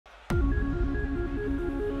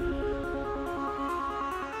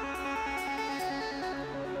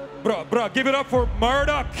Bro, give it up for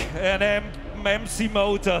Murdoch and MC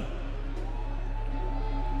Mota.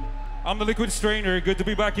 I'm the Liquid Strainer. Good to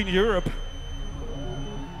be back in Europe.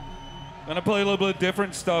 Gonna play a little bit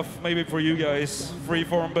different stuff, maybe for you guys.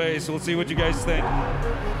 Freeform bass. We'll see what you guys think.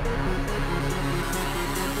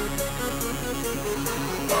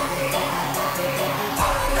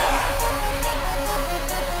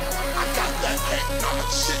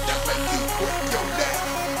 Shit that make you break your neck.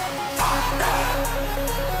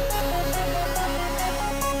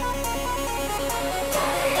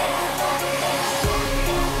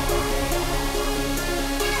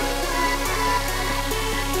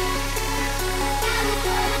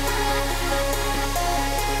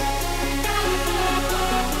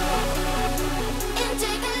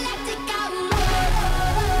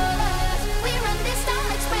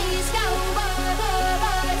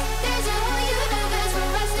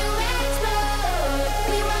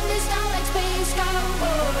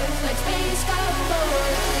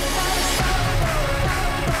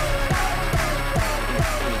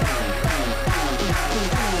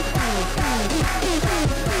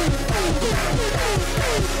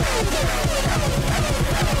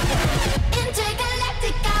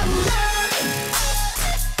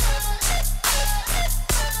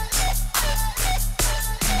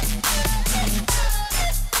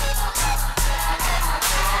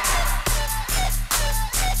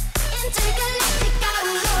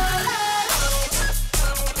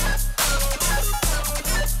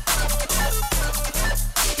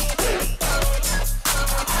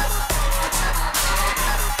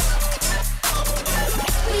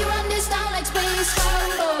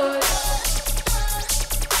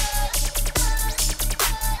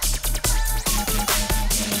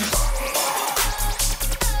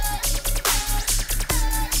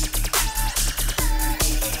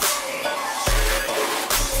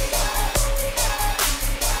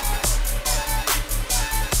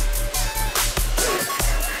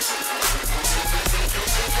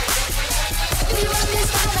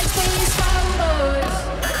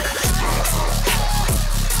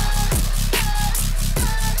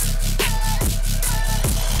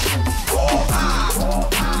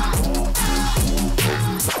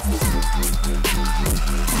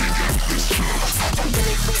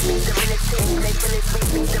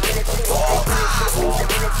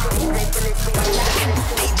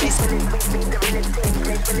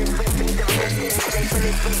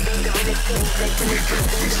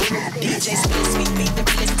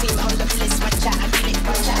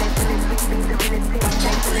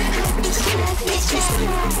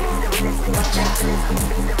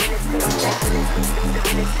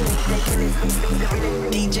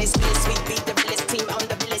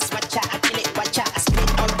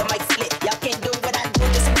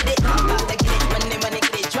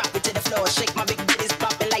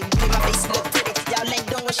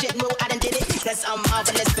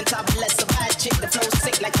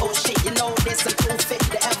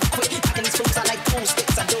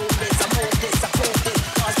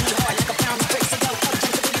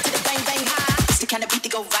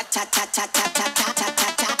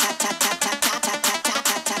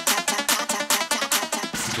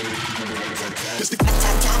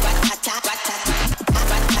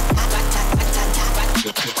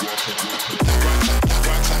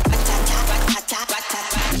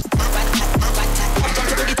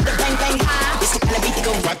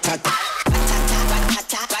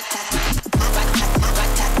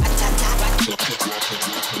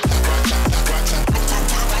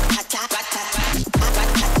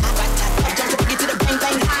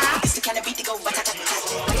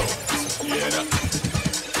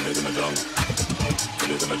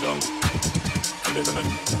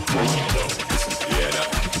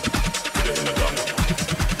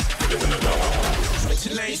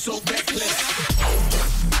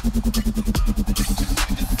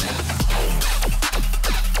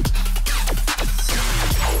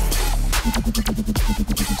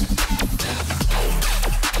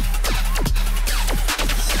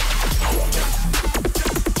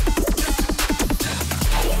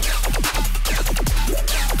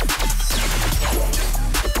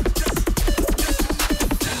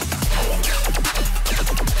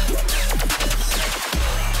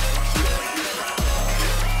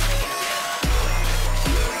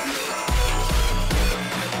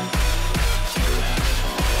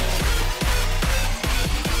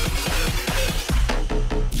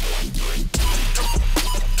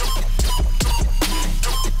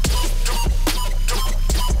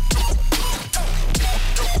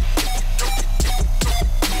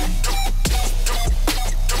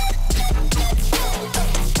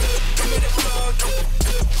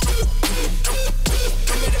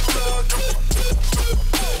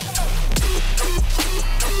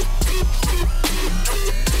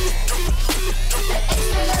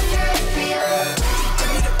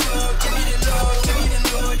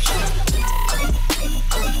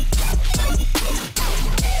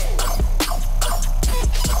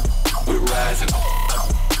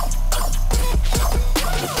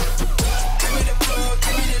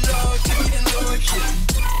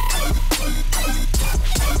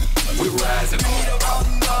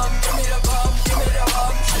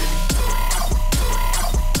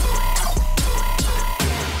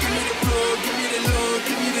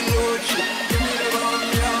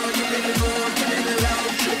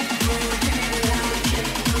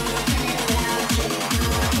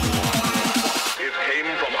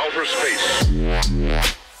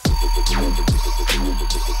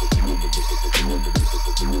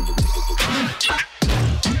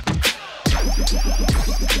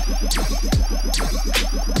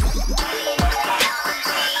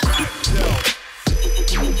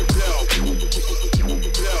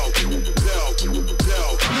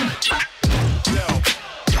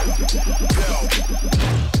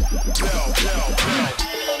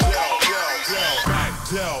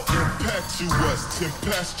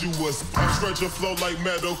 tempestuous. I stretch a flow like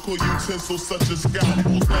medical utensils such as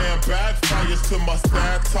scalpels. Laying backfires to my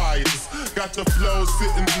satires. Got the flow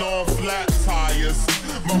sitting on flat tires.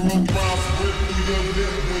 My rope rhymes rip through your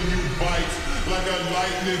lip when you bite. Like a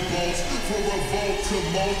lightning bolt for revolt to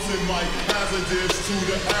molten like hazardous to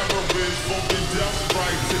the average. Funkin' death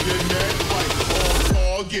right to the neck right. On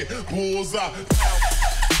target, bullseye.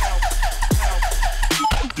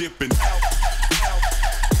 Dipping.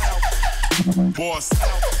 Boss.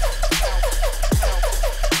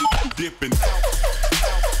 Dipping.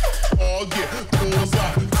 Target,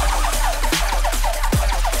 bullseye.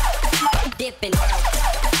 Dipping.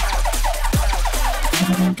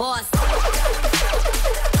 Boss.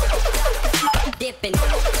 Dipping.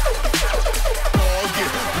 Target,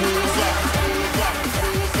 bullseye.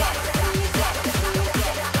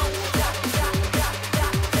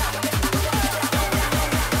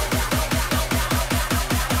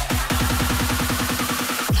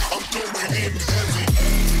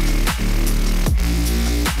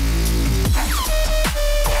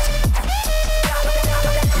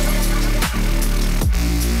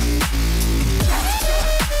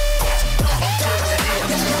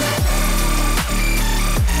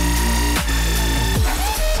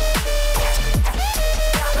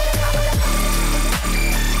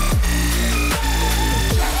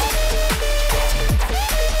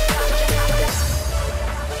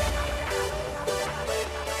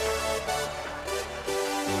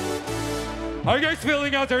 Are you guys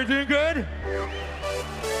feeling out there? Doing good?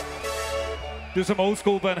 Do some old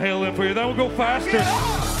school Van Halen for you. Then we'll go faster.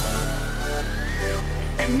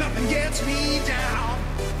 And nothing gets me down.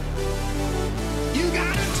 You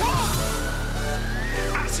gotta talk.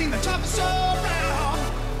 I've seen the toughest around.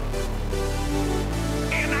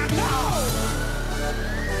 And I know,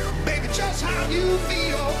 baby, just how you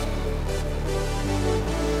feel.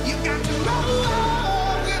 You got to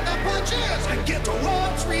roll with the punches and get to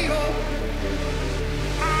what's real.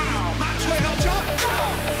 Might as well jump,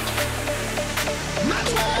 jump. Might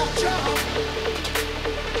as well jump.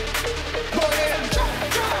 Go ahead and jump,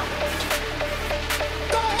 jump.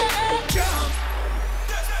 Go ahead and jump.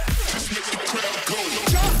 Just make the crowd go.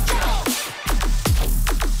 Jump, jump.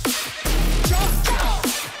 Jump, jump.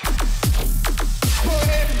 Go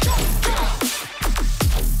ahead and jump, jump.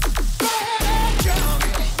 Go ahead and jump.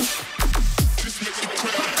 Just make the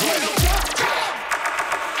crowd go. Jump, jump.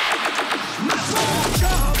 Might as well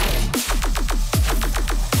jump.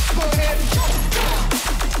 Go ahead and jump, jump.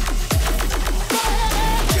 Go ahead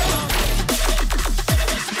and jump.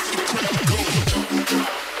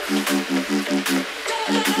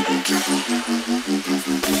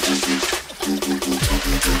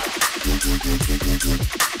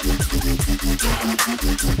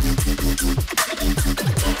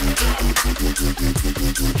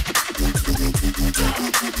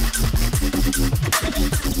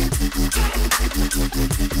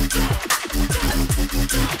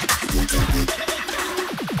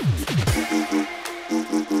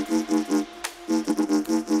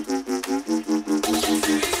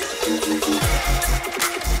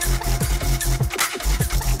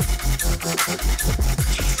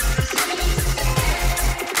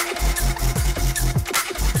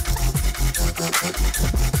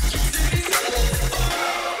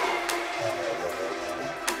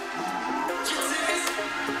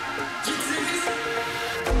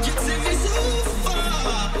 You take me so far.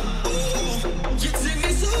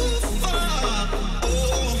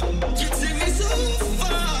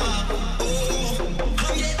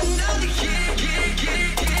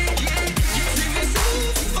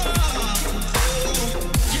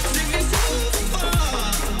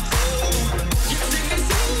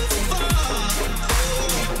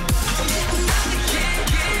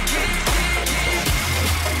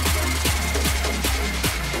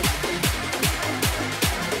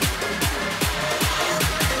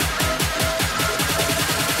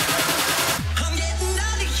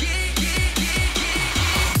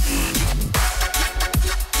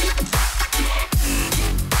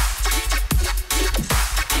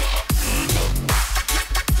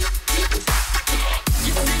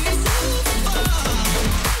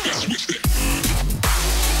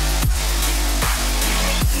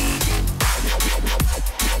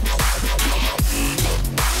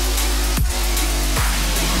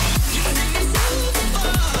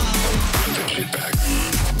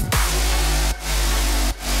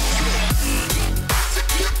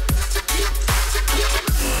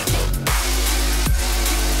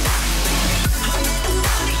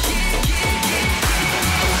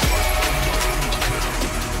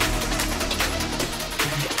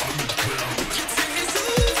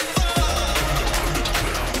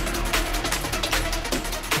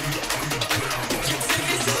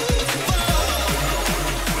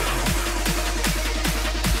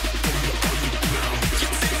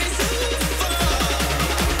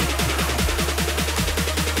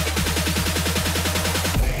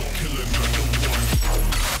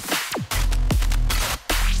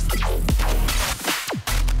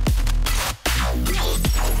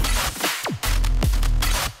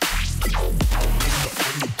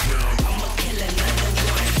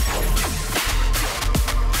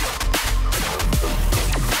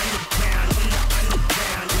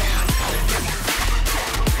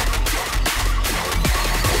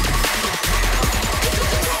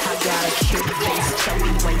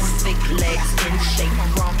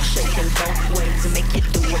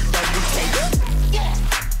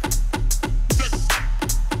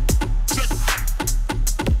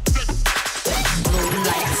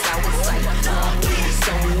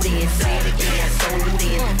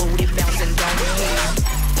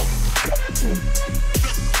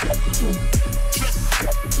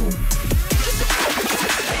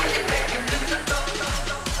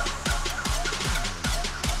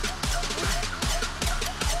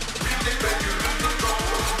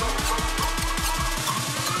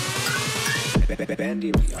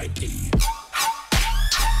 Bendy VIP.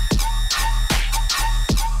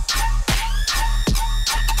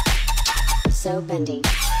 So bendy.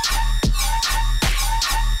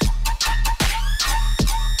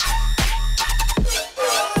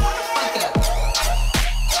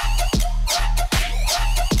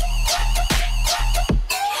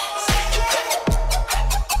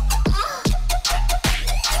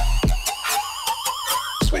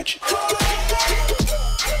 Switch.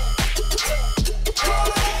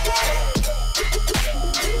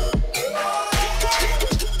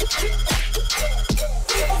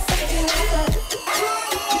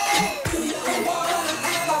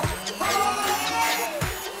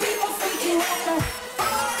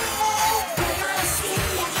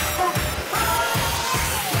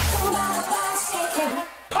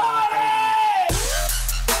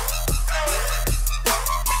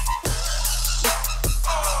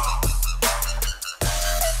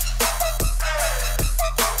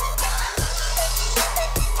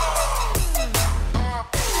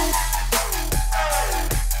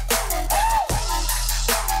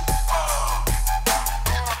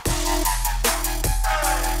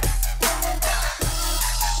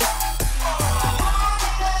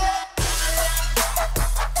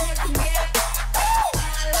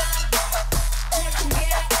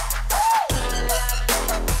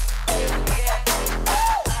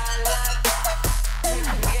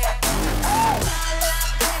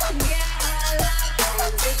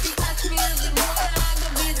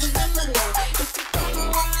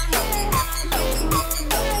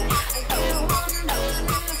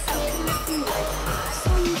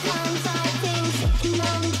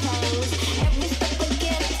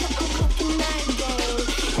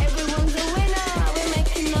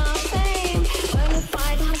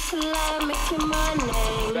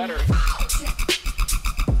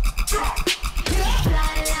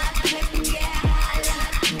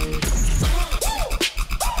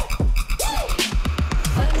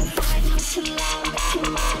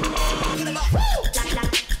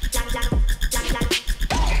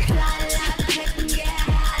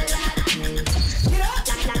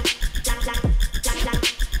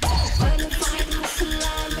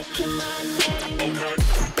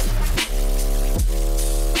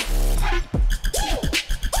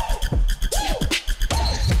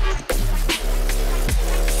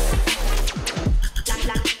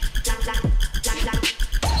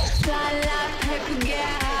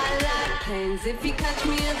 If you catch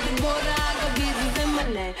me at the border, I got business in my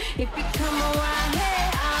name. If you come around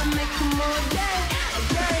here, I'll make you more day.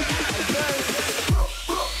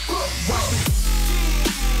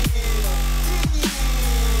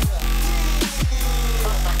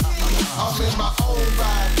 I'm in my own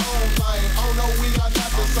vibe, own lane. Oh no, we are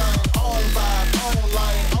not the same. Own vibe, own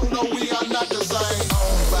lane. Oh no, we are not the same.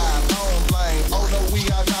 Own vibe, own lane. Oh no, we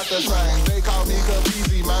are not the same. They call me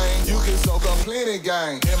Easy, man. You can soak up plenty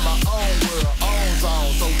gang. In my own world, own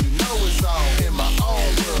zone, so you know it's on. In my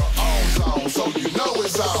own world, own zone, so you know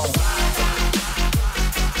it's on.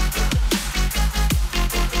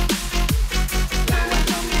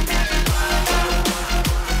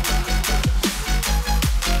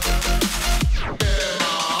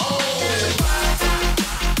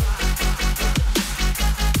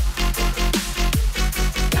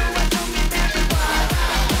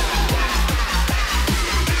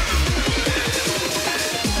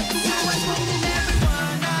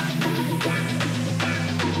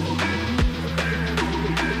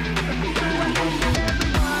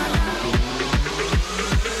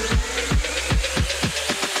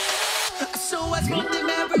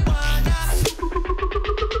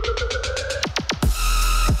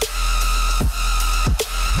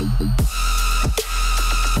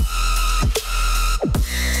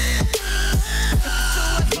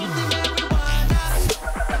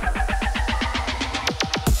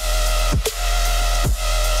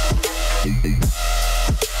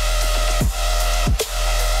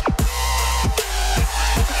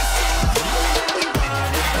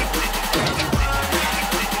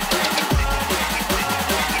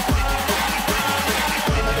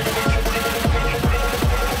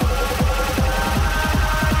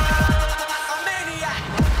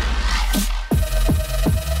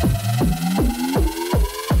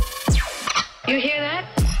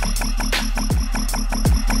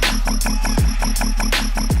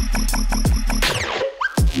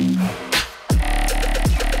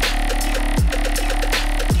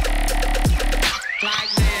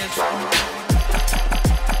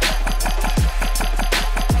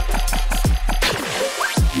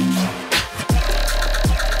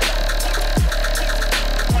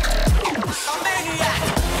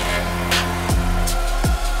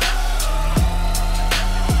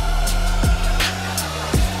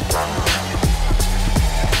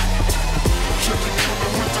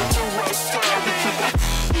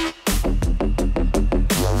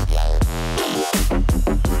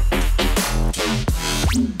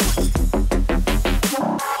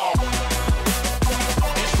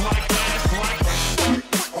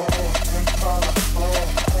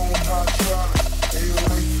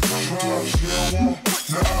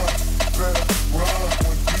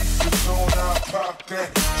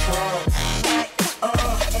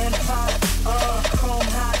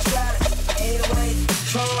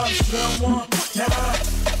 one, nine,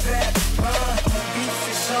 that run. Beef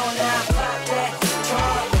is on, now pop that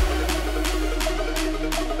trunk.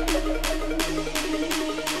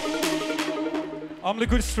 I'm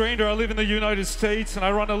Liquid Stranger. I live in the United States and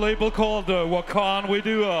I run a label called Wakan. We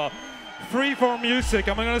do freeform music.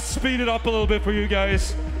 I'm gonna speed it up a little bit for you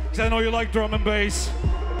guys because I know you like drum and bass,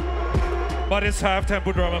 but it's half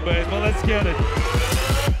tempo drum and bass. But let's get it.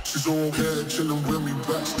 She's on head, chillin' with me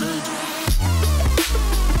backstage.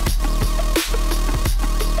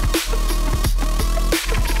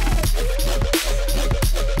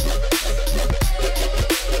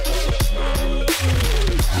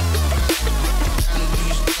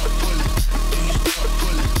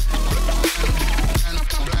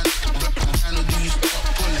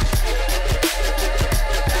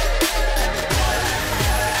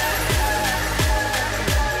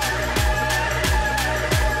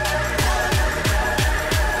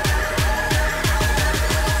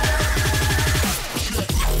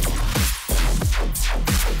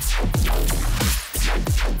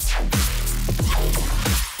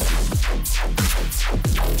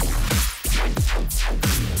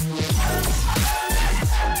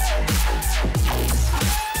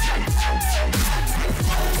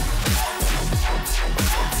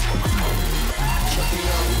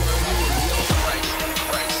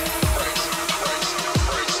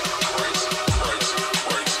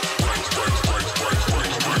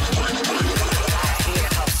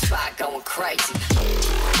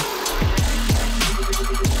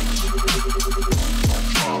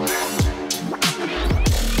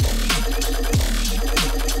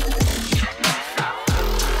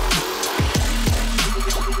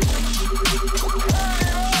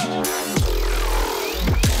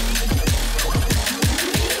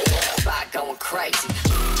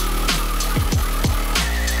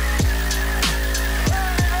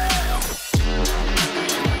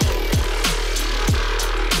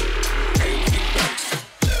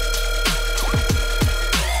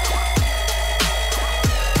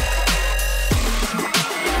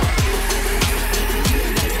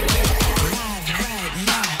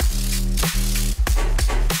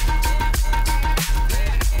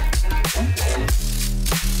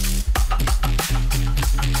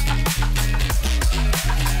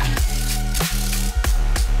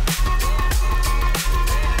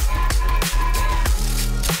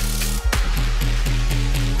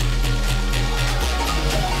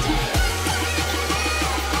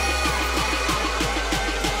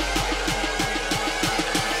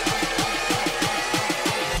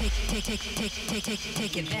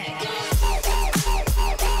 Take it back.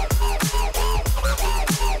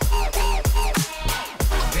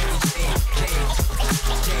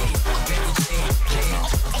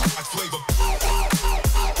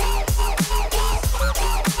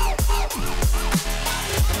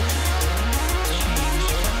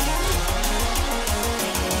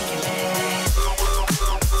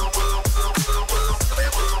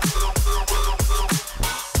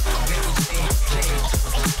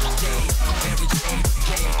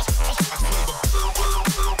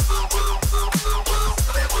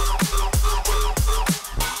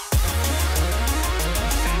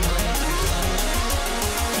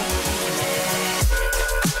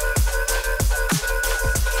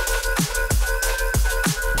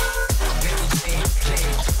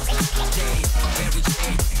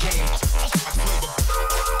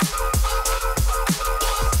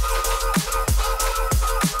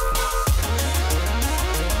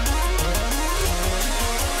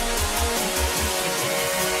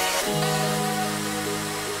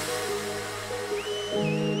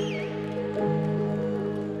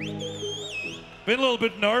 Been a little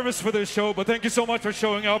bit nervous for this show, but thank you so much for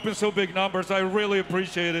showing up in so big numbers. I really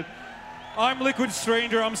appreciate it. I'm Liquid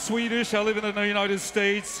Stranger. I'm Swedish. I live in the United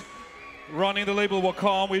States, running the label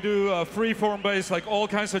Wakan. We do freeform bass, like all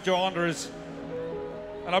kinds of genres.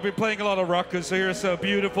 And I've been playing a lot of rockers, so here's a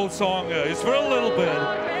beautiful song. It's for a little bit.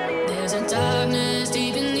 There's a darkness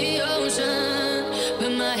deep in the ocean,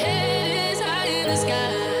 but my head is high in the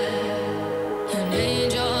sky. An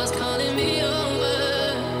angel's calling me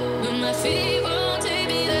over, but my feet won't take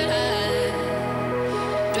me that high.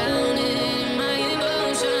 Drowning in my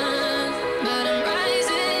emotions, but I'm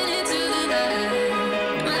rising into the light.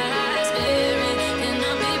 My eyes staring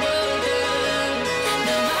cannot be broken.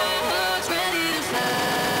 Now my heart's ready to fly.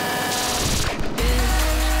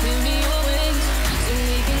 Give me your wings so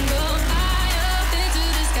we can go higher.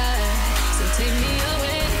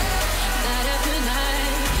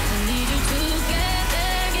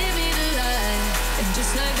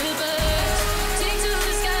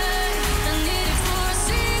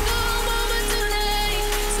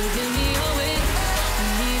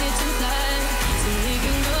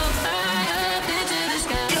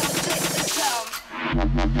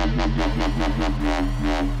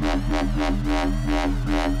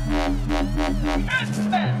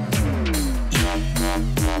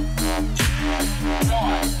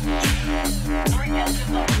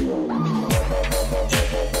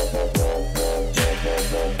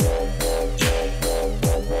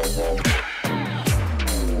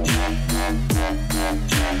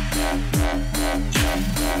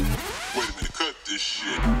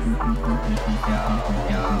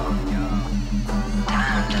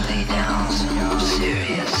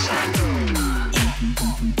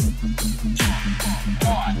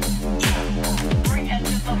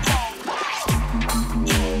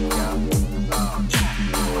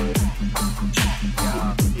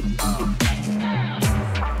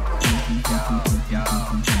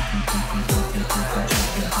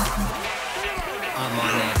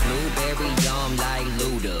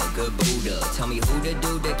 Tell me who to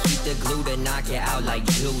do to keep the glue to knock it out like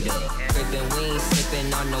Judah. Gripping, we ain't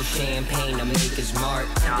sipping on no champagne to make us mark.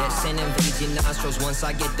 That sin invades your nostrils once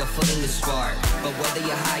I get the feeling to spark. But whether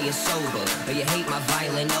you're high or sober, or you hate my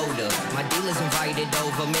violent odor, my dealer's invited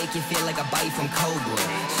over, make you feel like a bite from Cobra.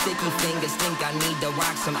 Sticky fingers think I need to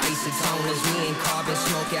rock some isotoners. Me and Carbon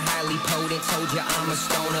smoking highly potent, told you I'm a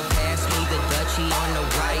stoner. Pass me the Dutchie on the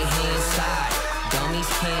right hand side. Dummies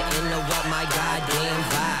can't interrupt my goddamn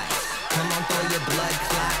vibes. Come on, throw your blood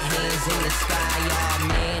clot hands in the sky. Oh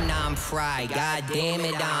man, I'm fried. God damn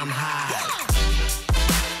it, I'm high.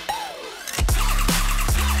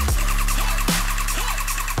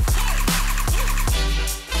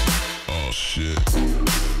 Oh shit.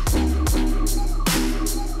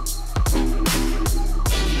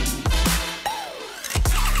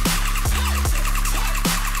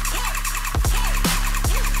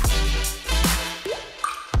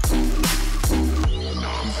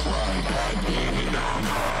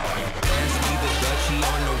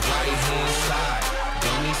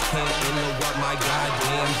 Damn it,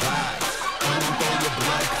 I'm high.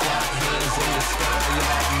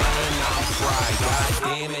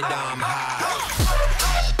 Damn it, I'm high.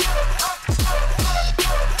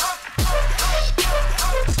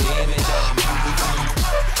 Damn it, I'm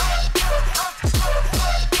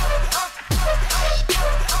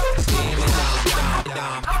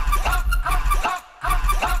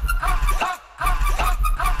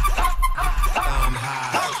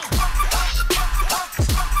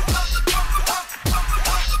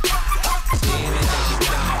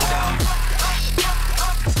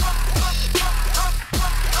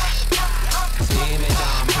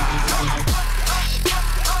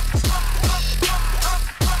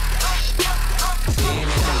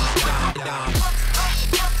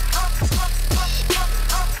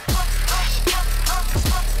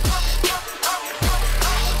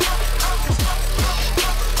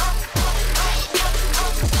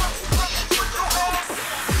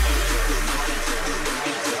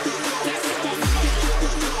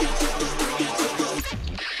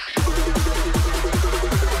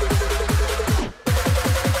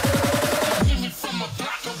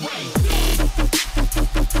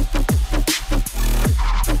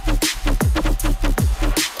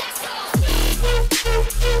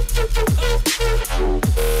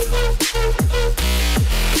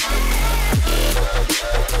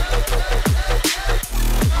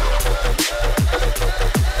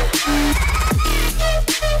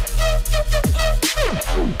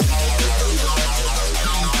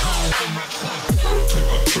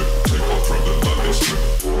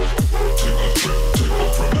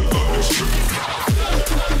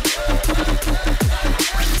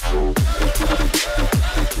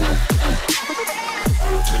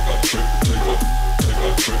Take a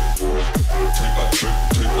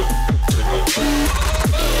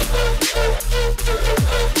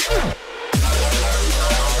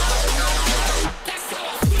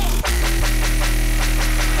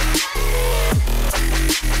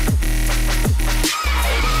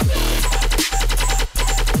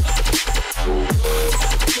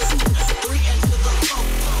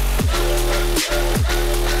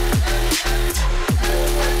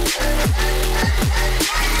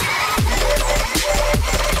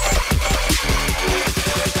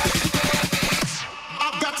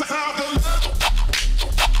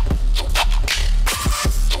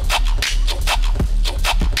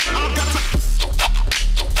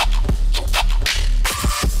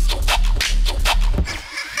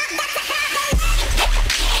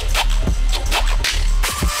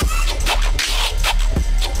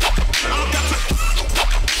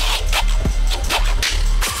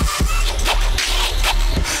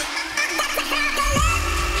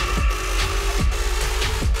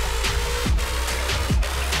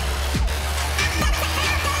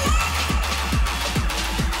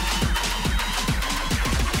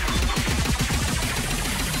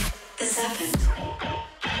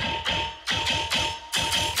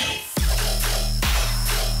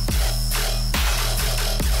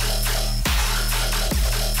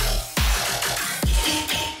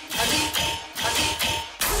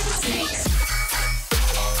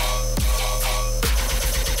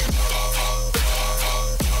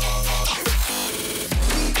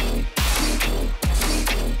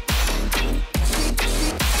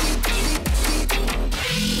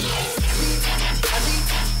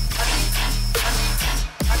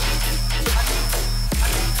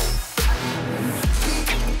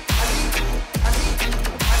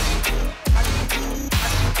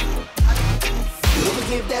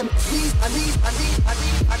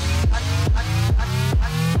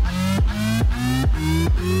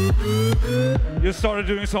just started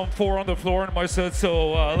doing some 4 on the floor in my set,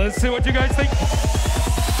 so let's see what you guys think.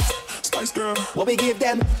 Spice Girl, what we give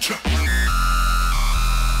them?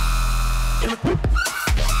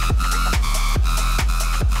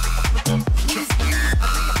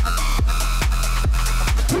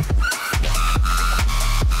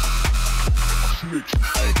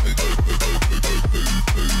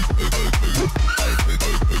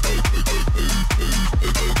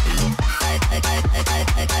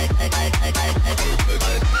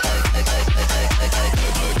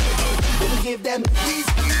 What we give them?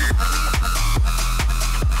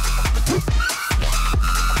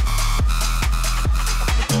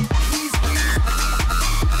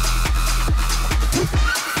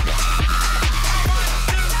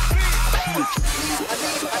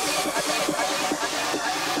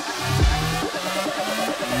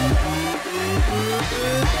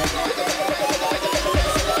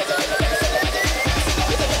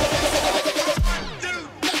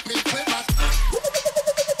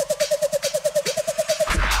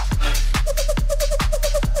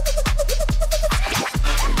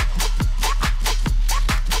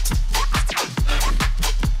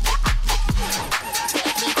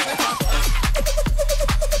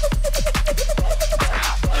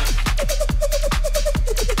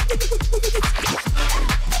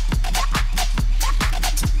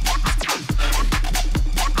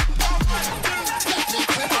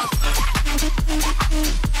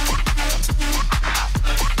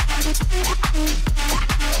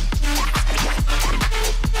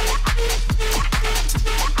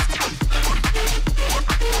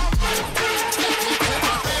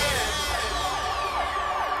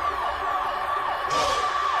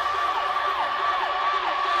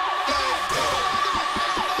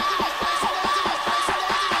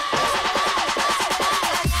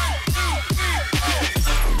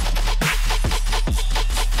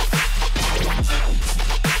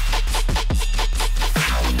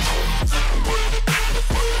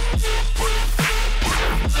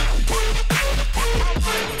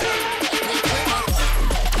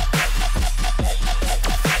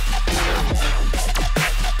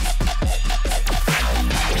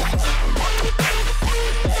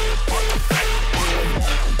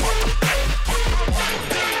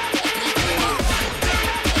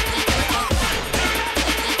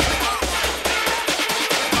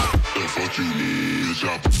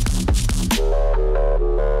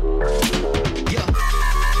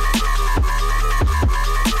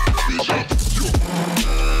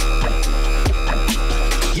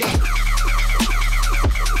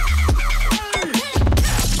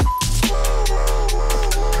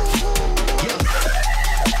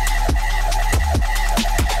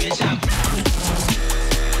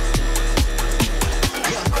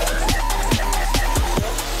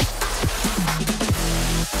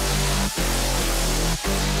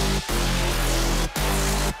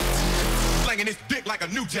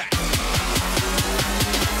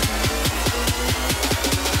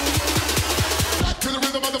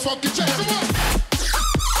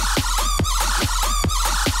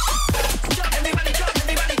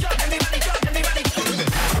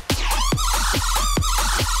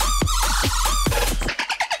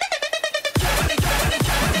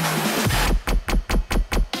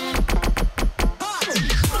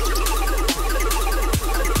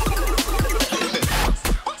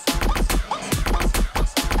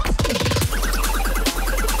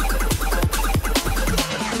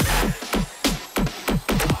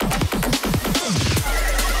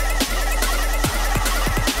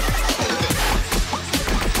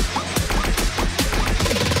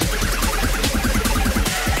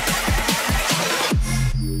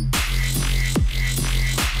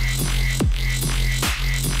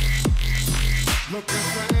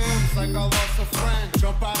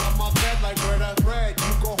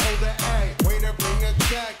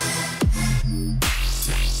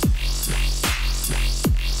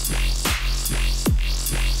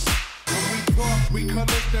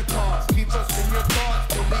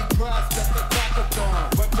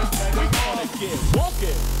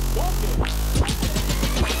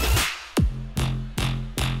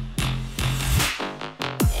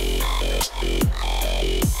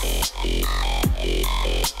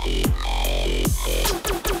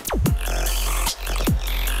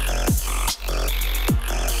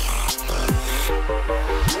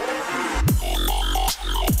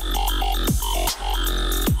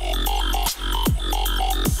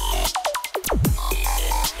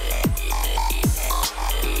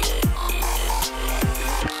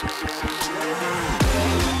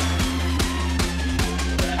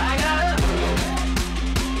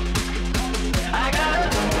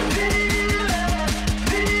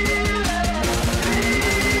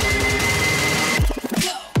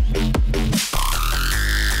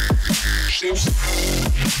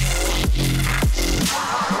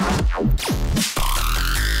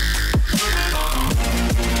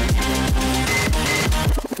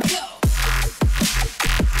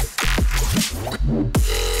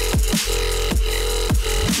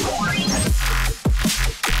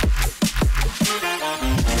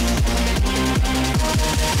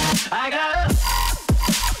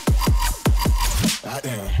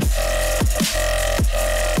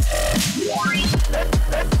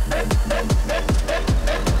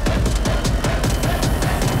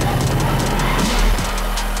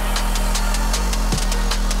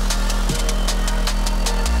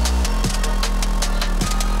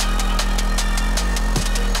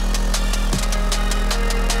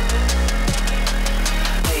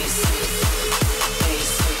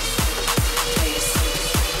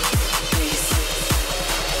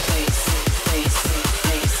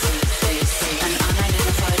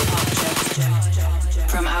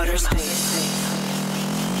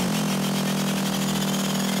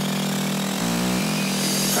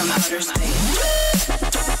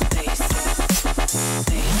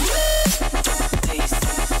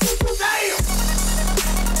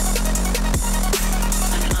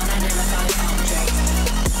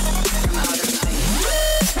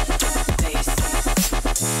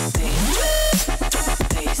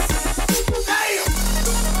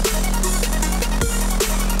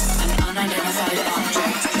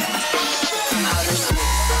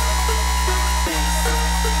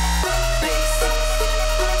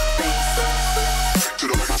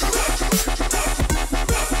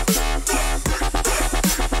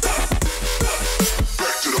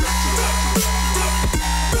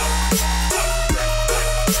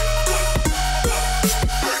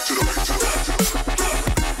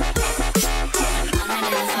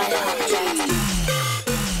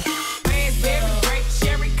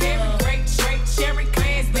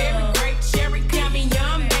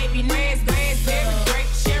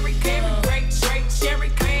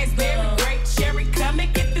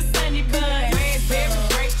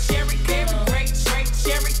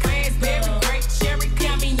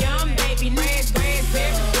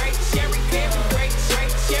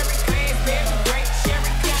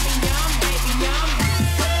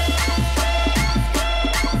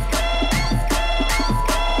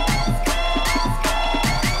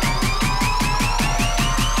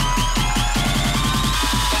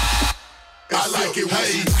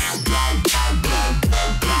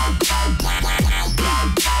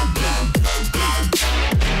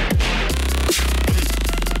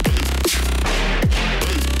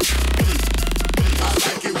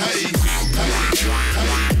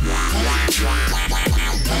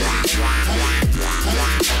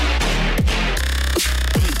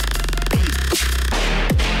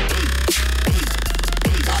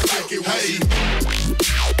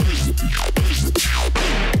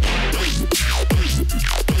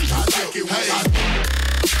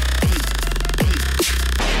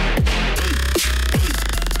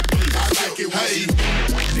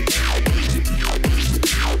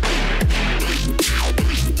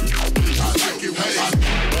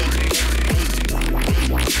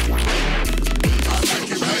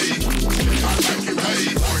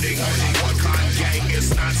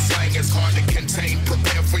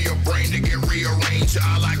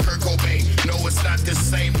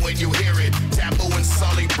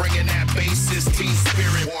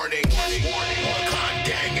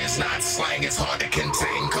 slang, it's hard to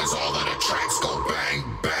contain, cause all of the tracks go bang,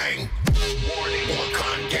 bang.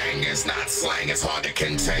 Warning, gang is not slang, it's hard to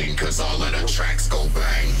contain, cause all of the tracks go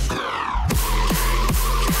bang.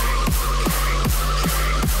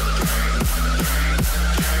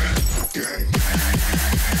 Gang.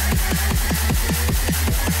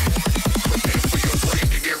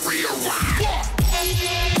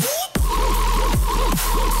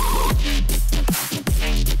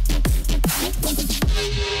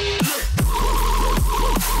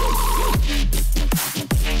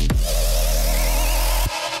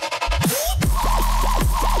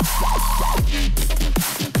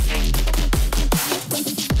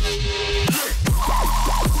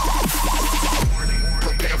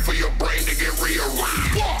 Prepare for your brain to get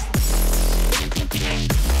rearranged.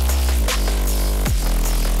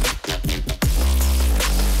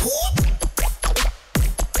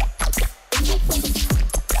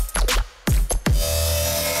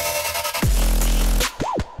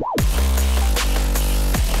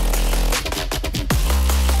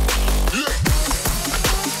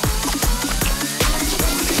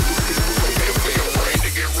 Prepare for your brain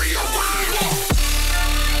to get rearranged.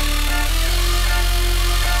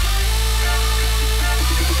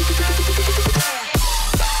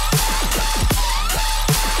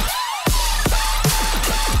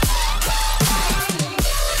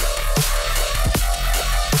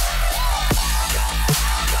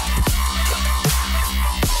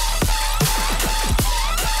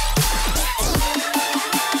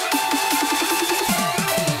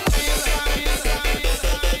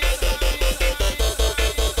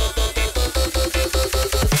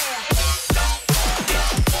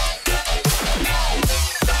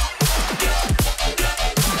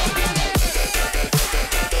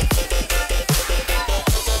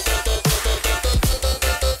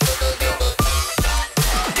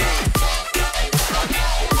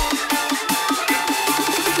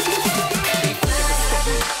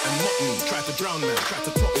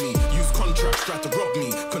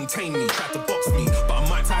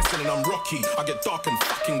 I get dark and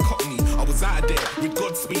fucking cockney. I was out of there with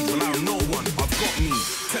Godspeed, rely on no one. I've got me.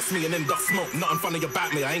 Test me and end up smoke. Nothing funny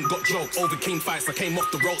about me, I ain't got jokes. Overcame fights, I came off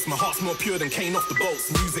the ropes. My heart's more pure than Kane off the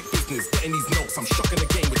boats. Music business, getting these notes. I'm shocking the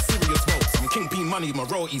game with serious ropes. I'm Kingpin money, my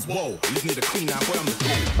royalties, whoa. I just need a clean out, boy, I'm the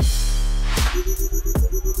goal.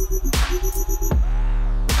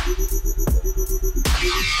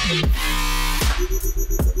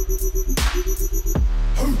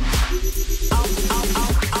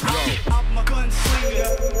 I'm a gunslinger.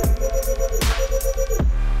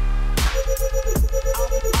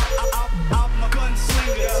 I'm a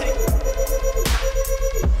gunslinger.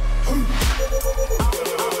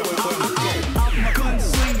 I'm a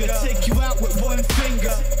gunslinger. Take you out with one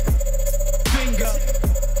finger. Finger.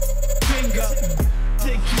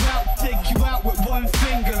 Take you out with one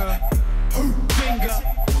finger. Finger.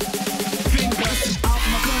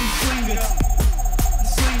 I'm a gunslinger.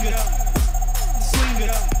 Slinger.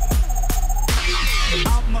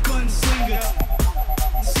 I'm a gunslinger.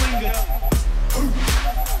 Slinger.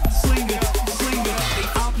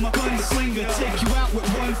 I'm a gunslinger. Take you out with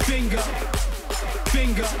one finger.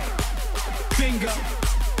 Finger.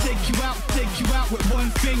 Take you out with one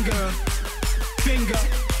finger. Finger.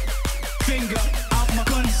 I'm a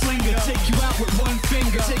gunslinger. Take you out with one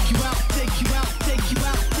finger. Take you out.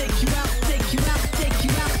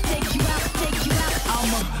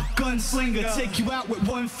 I'm a gunslinger. Take you out with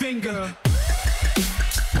one finger.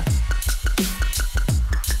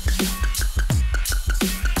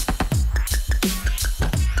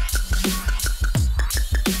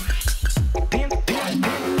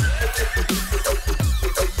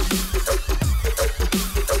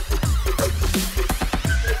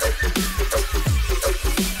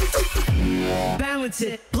 Balance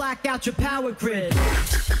it, black out your power grid.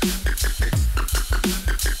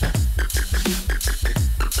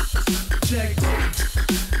 Check.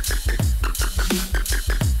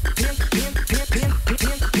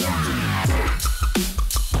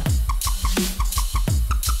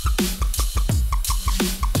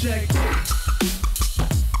 Check.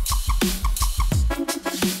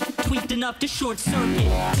 Tweaked enough to short circuit.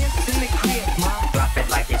 Drop it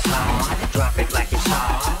like it's hot. Drop it like it's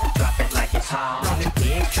hot. Drop it like it's hot. Run it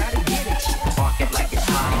big, try to get it. Park it like it's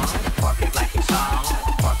hot. Park it like it's hot.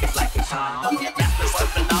 Park it like it's hot. That's the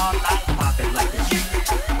something all night. Pop it like it's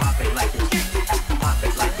pop it like it's pop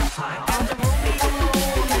it like it's hot. I'm the Romeo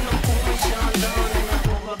and I'm pouring Sean down and I'm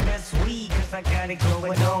full of best weed 'cause I got it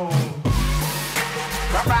going on.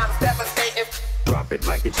 My rhyme's devastating. Drop it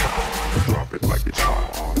like it's hot. Drop it like it's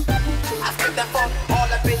hot. I spit that funk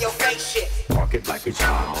all up in your face shit. Park it like it's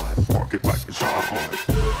hot. Park it like it's hot.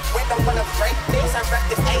 With the Break things, I wreck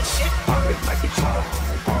this ain't shit. Pop it like it's hot.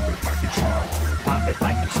 Pop it like it's hot. Pop it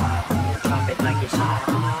like it's hot. Drop it like it's hot.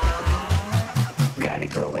 Got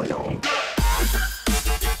it going on.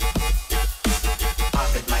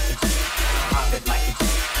 Pop it like it's hot. Pop it like it's hot.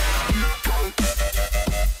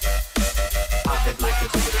 Pop it like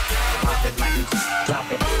it's hot. Pop it like it's hot.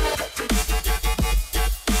 Drop it.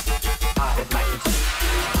 Pop it like it's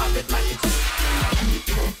hot.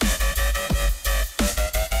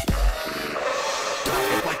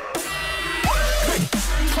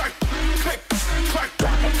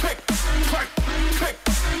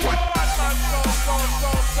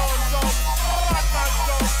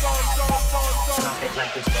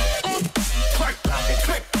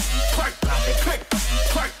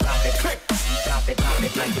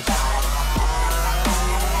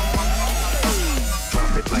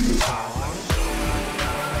 Pop it like it's hot.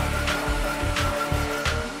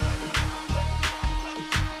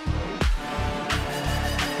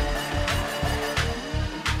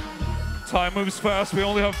 Time moves fast. We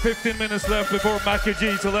only have 15 minutes left before Mackie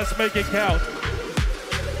G, so let's make it count.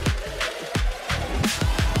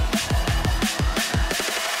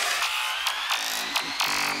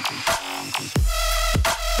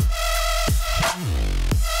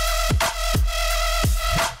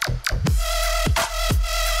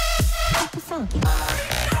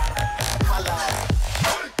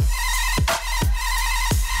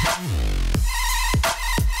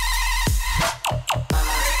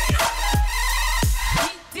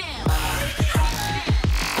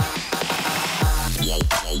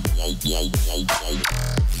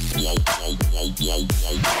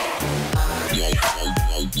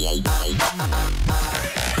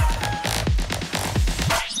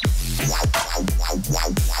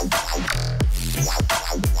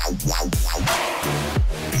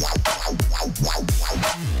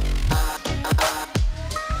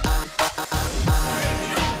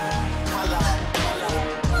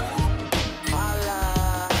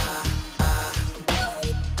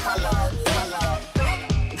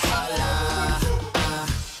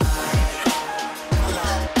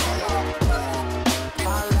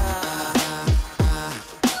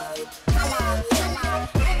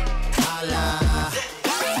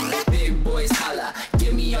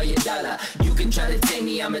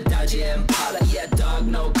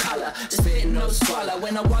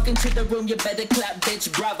 You better clap, bitch,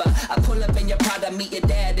 brother. I pull up in your Prada, meet your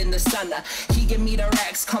dad in the sauna. He give me the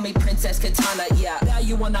racks, call me Princess Katana, yeah. Now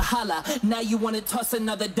you wanna holla, now you wanna toss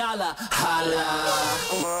another dollar.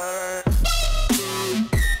 Holla.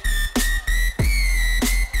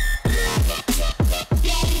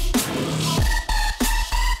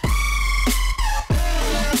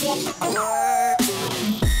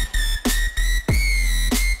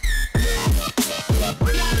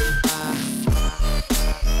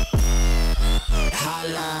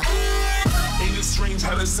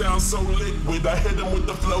 Sound so liquid, I hit him with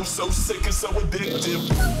the flow so sick and so addictive.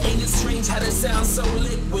 Ain't it strange how that sounds so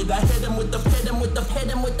liquid? I hit him with the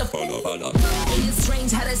Ain't it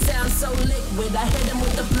strange how that sounds so liquid? I hit him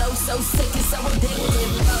with the flow so sick and so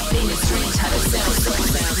addictive. Ain't it strange how that sounds so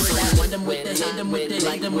liquid? I hit him with the liquid.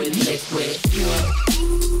 Hit him with liquid.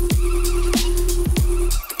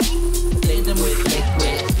 Hit him with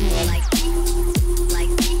liquid.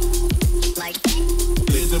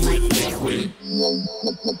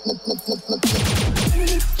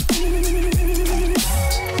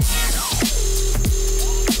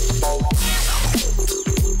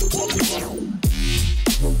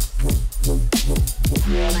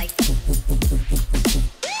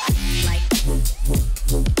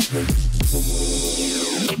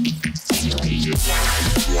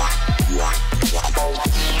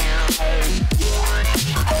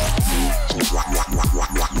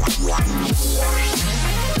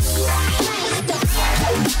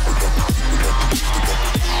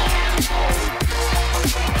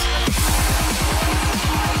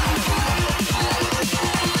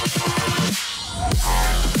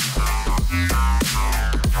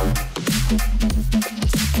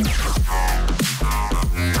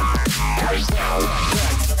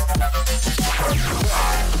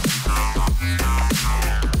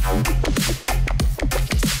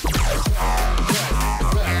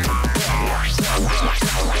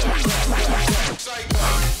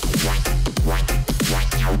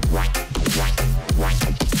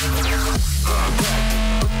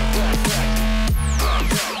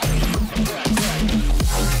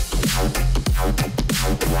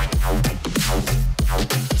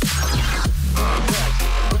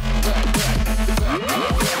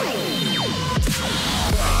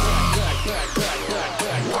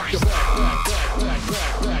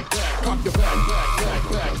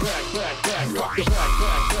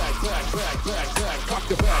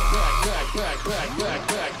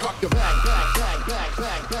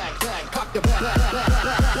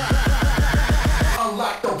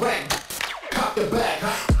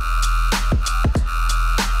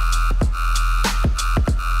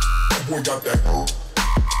 boy got that.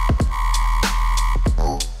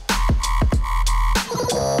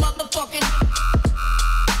 Motherfucking.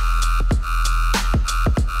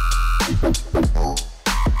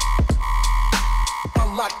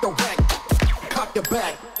 Unlock the rack, cock your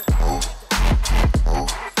back.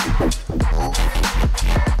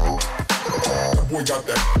 That boy got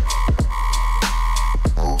that.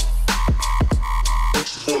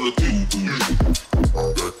 On the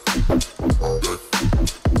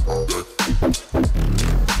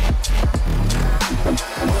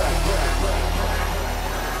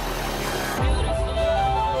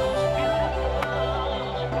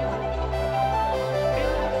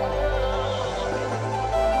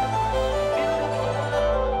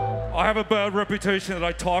I have a bad reputation that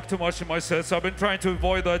I talk too much in my sets, so I've been trying to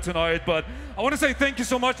avoid that tonight, but I want to say thank you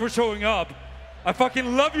so much for showing up. I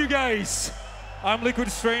fucking love you guys. I'm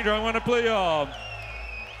Liquid Stranger. I want to play a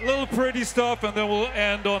little pretty stuff and then we'll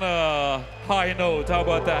end on a high note. How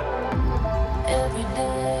about that? Every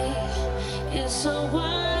day is so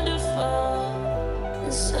wonderful,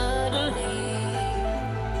 and suddenly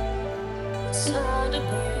it's hard to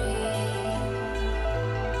breathe.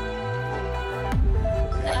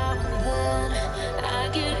 Now and then I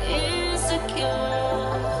get insecure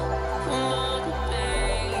from all the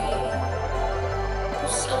pain. I'm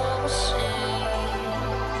so ashamed.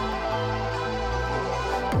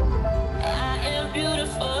 I am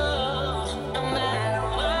beautiful, no matter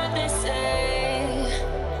what they say.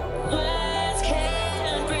 Words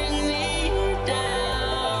can't bring me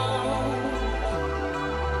down.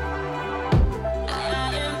 I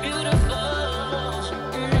am beautiful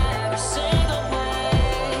in every single way.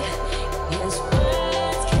 Yes,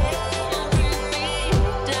 words can't bring me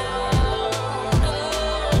down.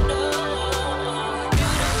 No,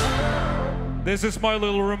 This is my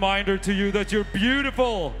little reminder to you that you're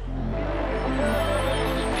beautiful.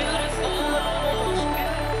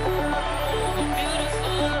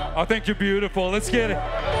 I think you're beautiful. Let's get it.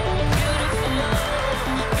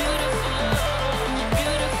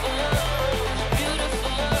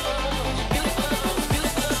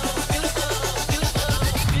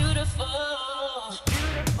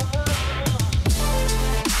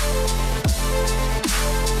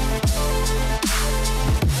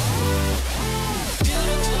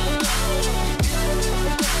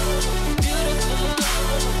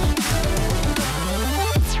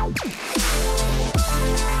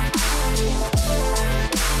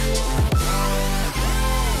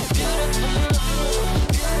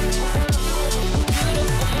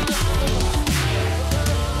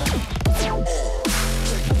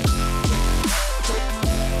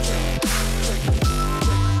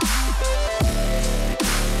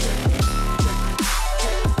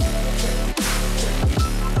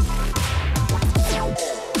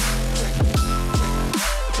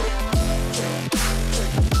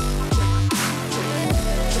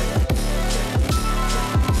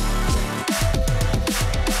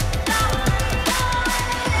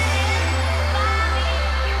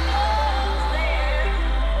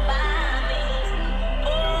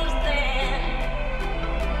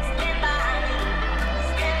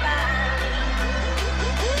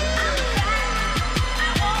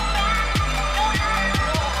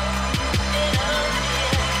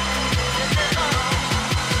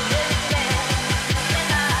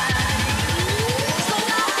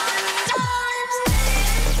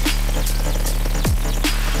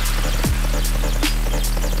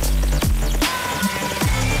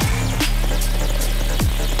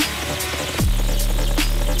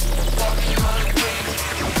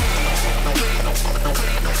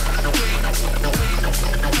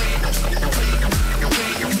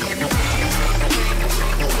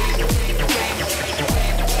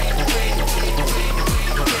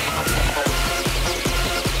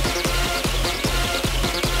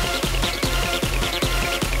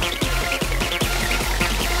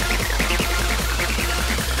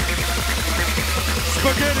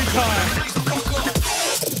 Spaghetti time.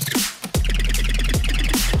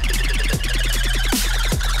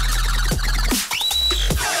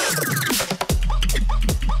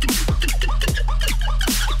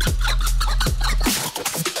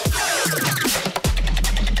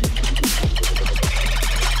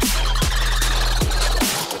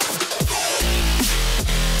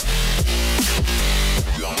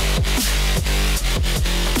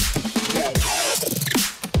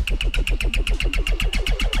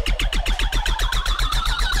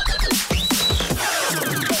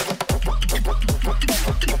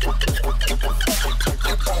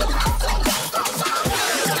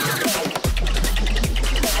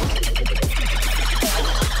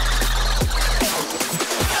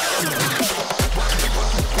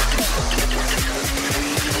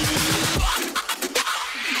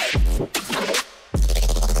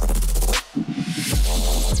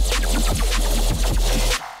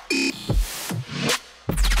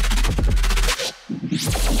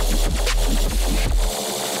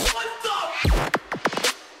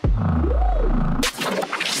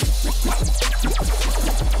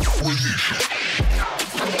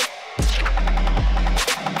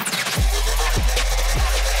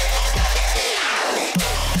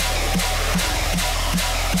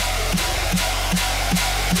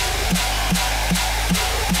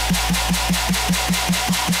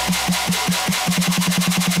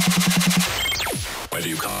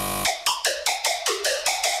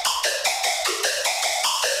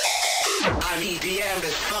 I need the air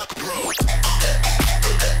as fuck, bro.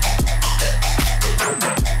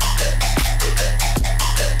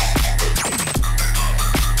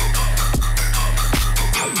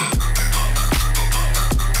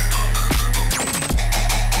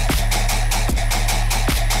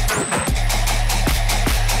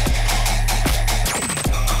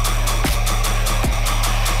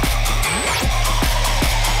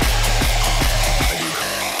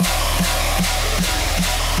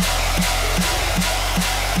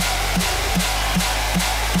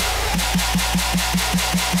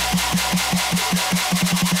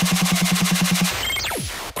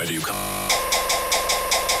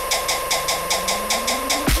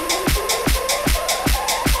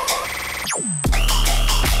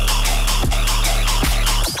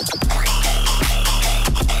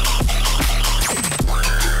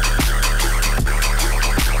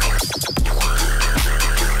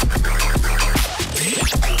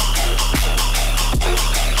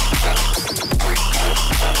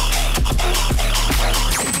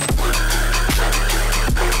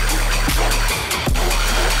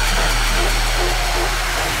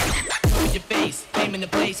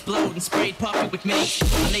 Sprayed puffy with me.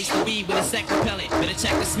 I lace the weed with a sec repellent. Better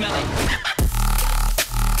check to smell it.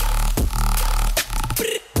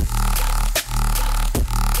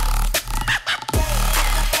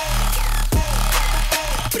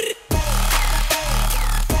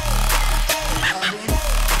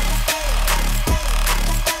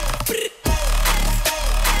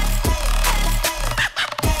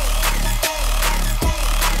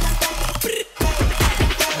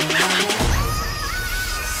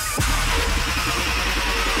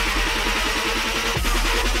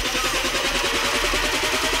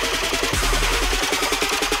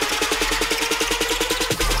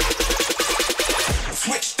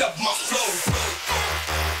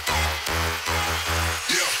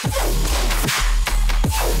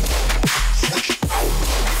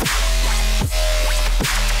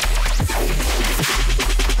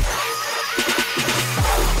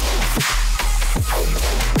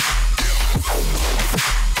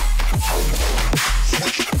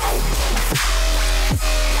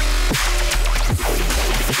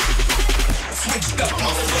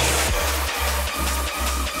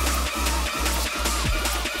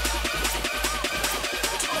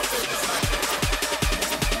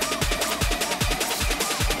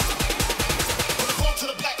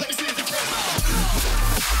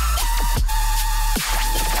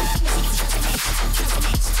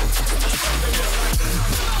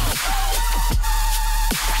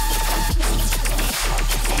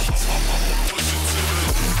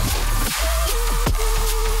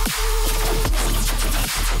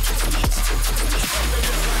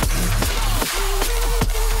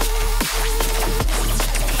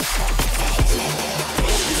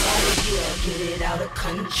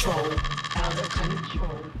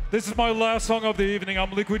 This is my last song of the evening.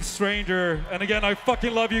 I'm Liquid Stranger. And again, I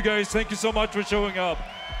fucking love you guys. Thank you so much for showing up.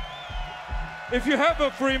 If you have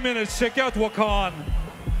a 3 minutes, check out Wakan.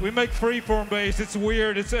 We make freeform bass. It's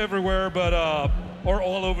weird, it's everywhere, but or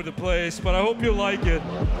all over the place. But I hope you like it.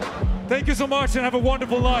 Thank you so much and have a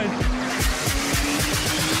wonderful night.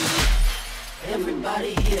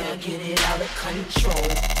 Everybody here, get it out of control.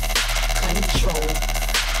 Control.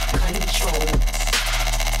 Control.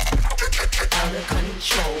 Out of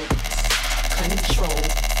control. Control.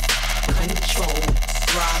 Control.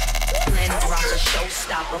 Rock. Planet rock a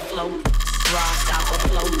showstopper float. Rock, stop a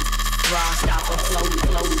float. Rock, stop a float,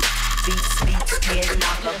 float. Beats, head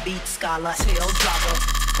knocker, beat scholar, tail dropper.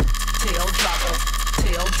 Tail dropper.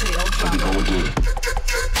 Tail dropper.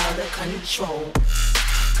 Out of control.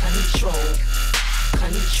 Control.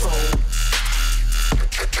 Control.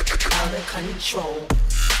 Out of control.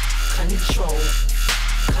 Control.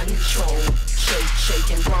 Control.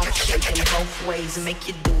 Shake and romp, shaking both ways. Make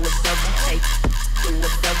you do a double take. Do a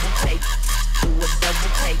double take. Do a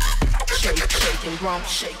double take. Shake and romp,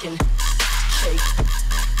 shaking. Shake.